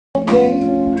day.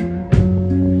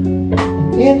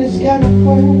 In this kind of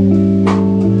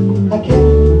world, I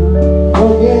can't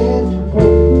forget to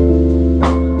pray.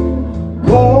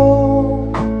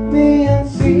 Call me and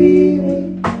see me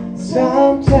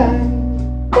sometime.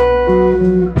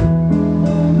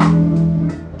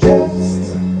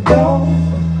 Just don't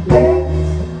let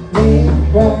me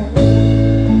cry.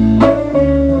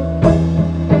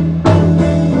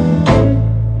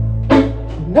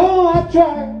 No, I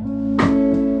tried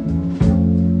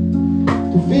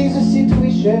to fix the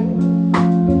situation,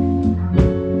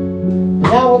 and I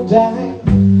will die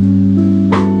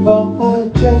for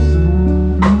just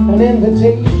an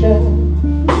invitation.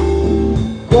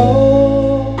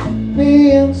 Call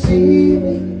me and see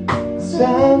me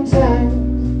sometime.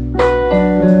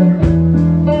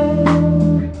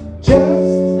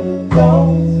 Just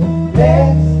don't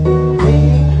let me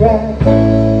cry.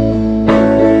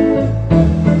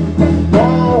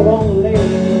 Now I won't let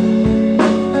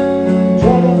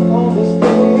try to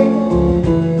understand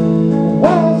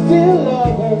why I still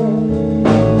love her.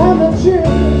 I'm not sure to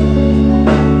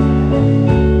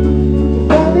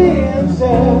find the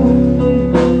answer.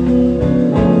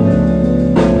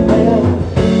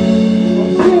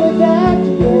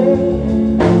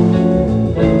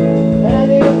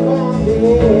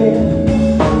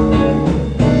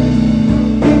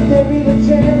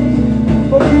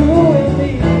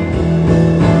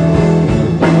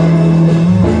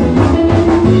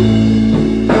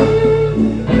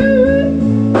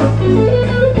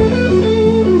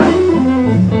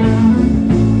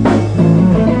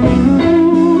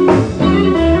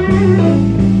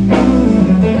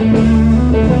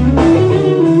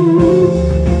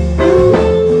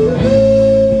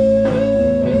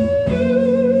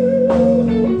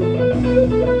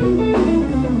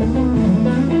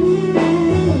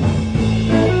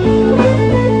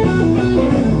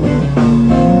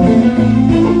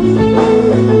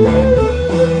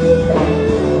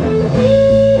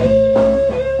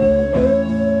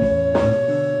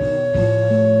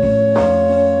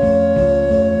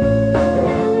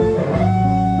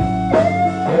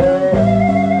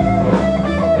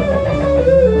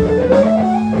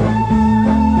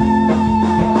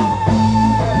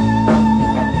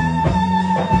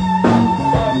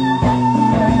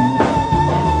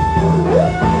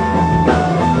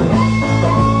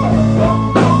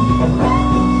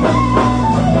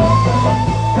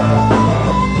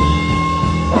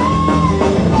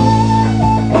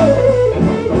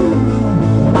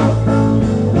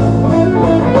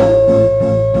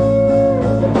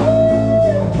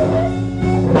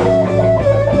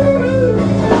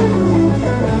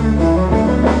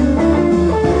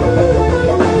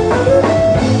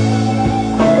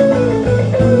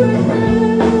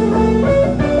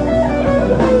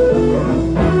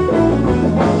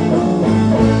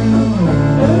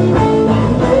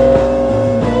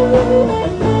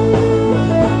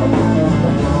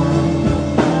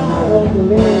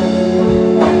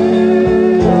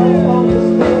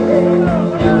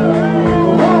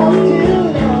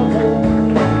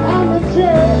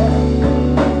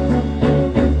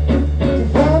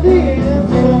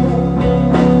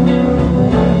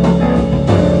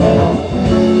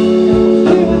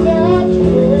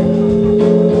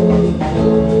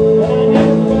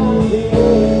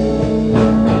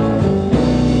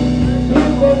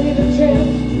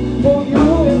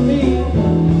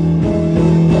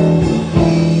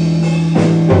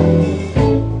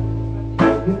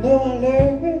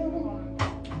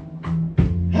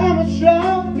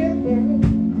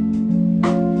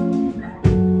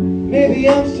 Maybe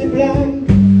I'm still blind.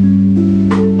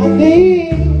 I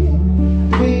need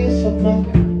peace of mind.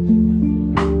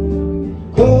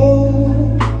 Call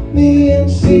me and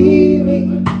see me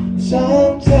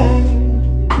sometime.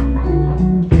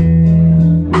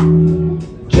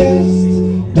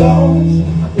 Just don't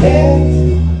let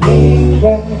me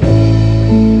cry.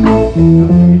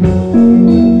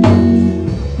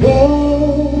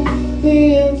 Call me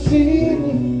and see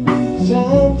me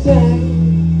sometime.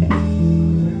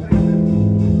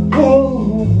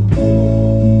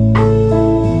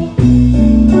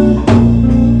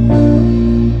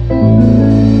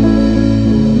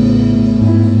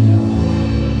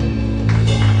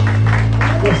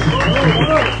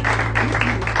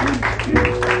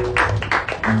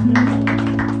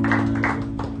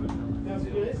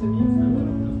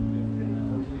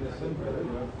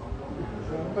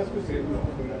 Parce que c'est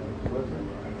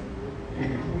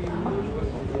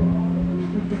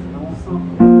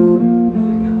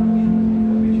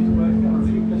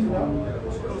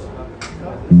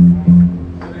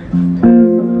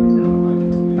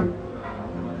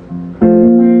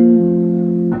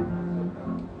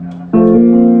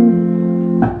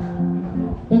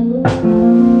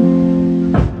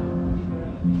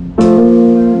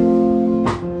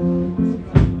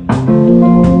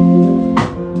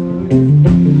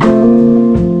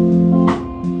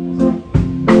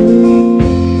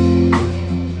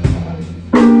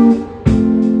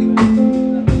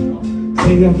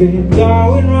I've been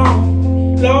going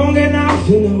wrong long enough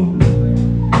to know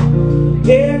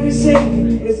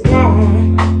everything is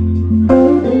gone.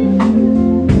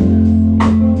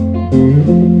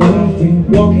 I've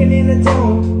been walking in the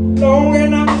dark long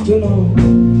enough to know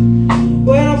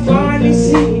when I finally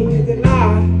see the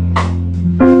light.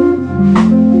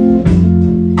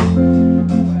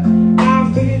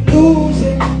 I've been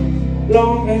losing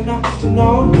long enough to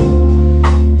know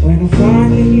when I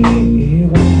finally hear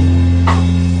one.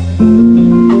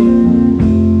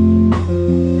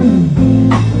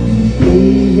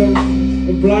 Even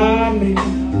a blind man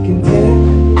can tell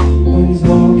when he's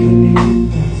walking in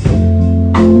past.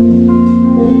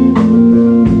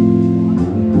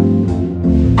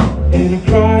 And I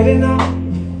cried enough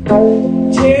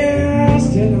just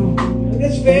to know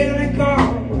this feeling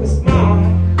called a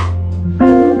smile.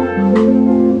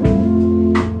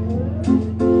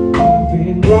 I've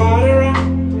been right around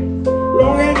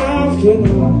long enough to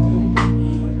know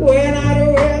when I do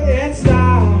it in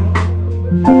style.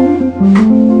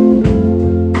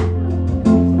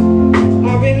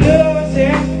 I've been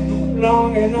losing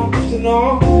long enough to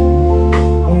know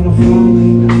when I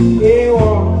finally hear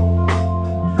one.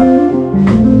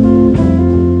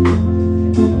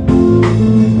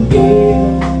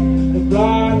 Even the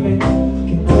blind man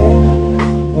can tell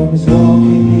when he's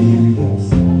walking in the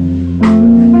sun.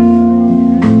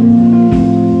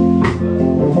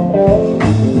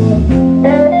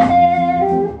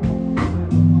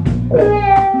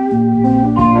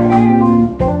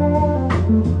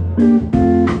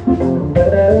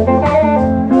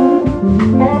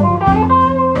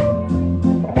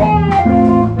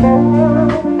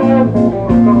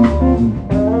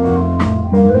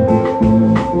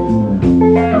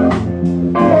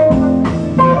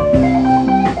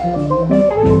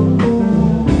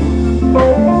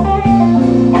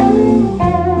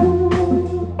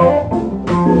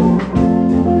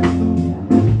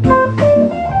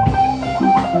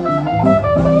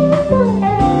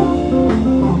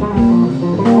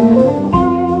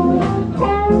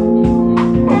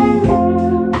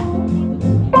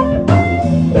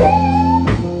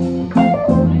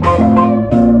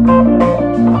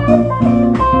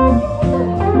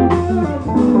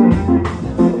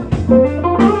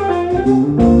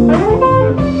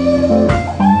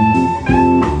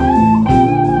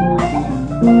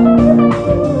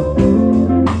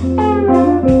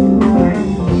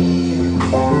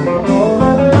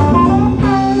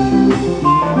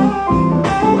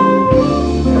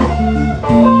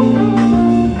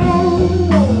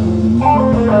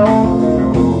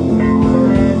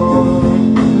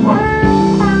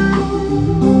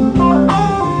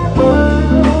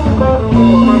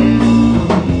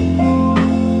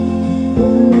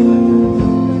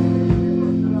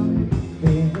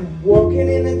 Walking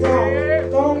in the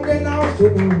dark long enough to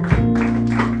know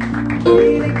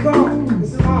really cold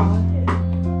is hard.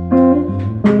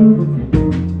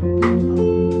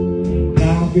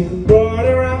 Now I've been brought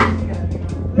around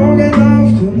long enough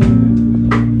to know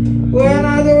when I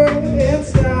do it in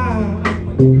style.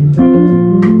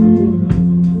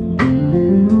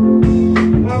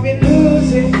 I've been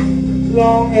losing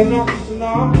long enough to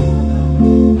know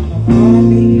I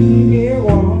finally hear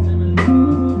one.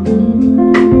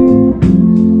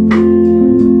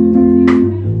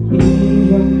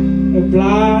 A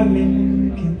blind man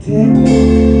can tell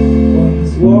when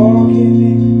he's walking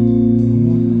in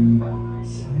the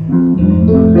sun.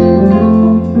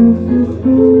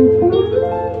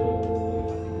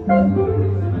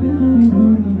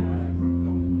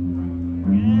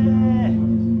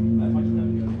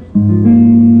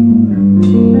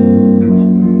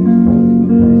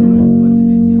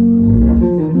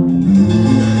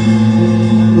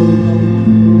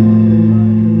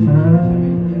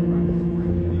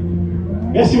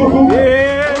 Merci beaucoup.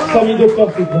 Samedi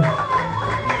d'octobre, c'est bon.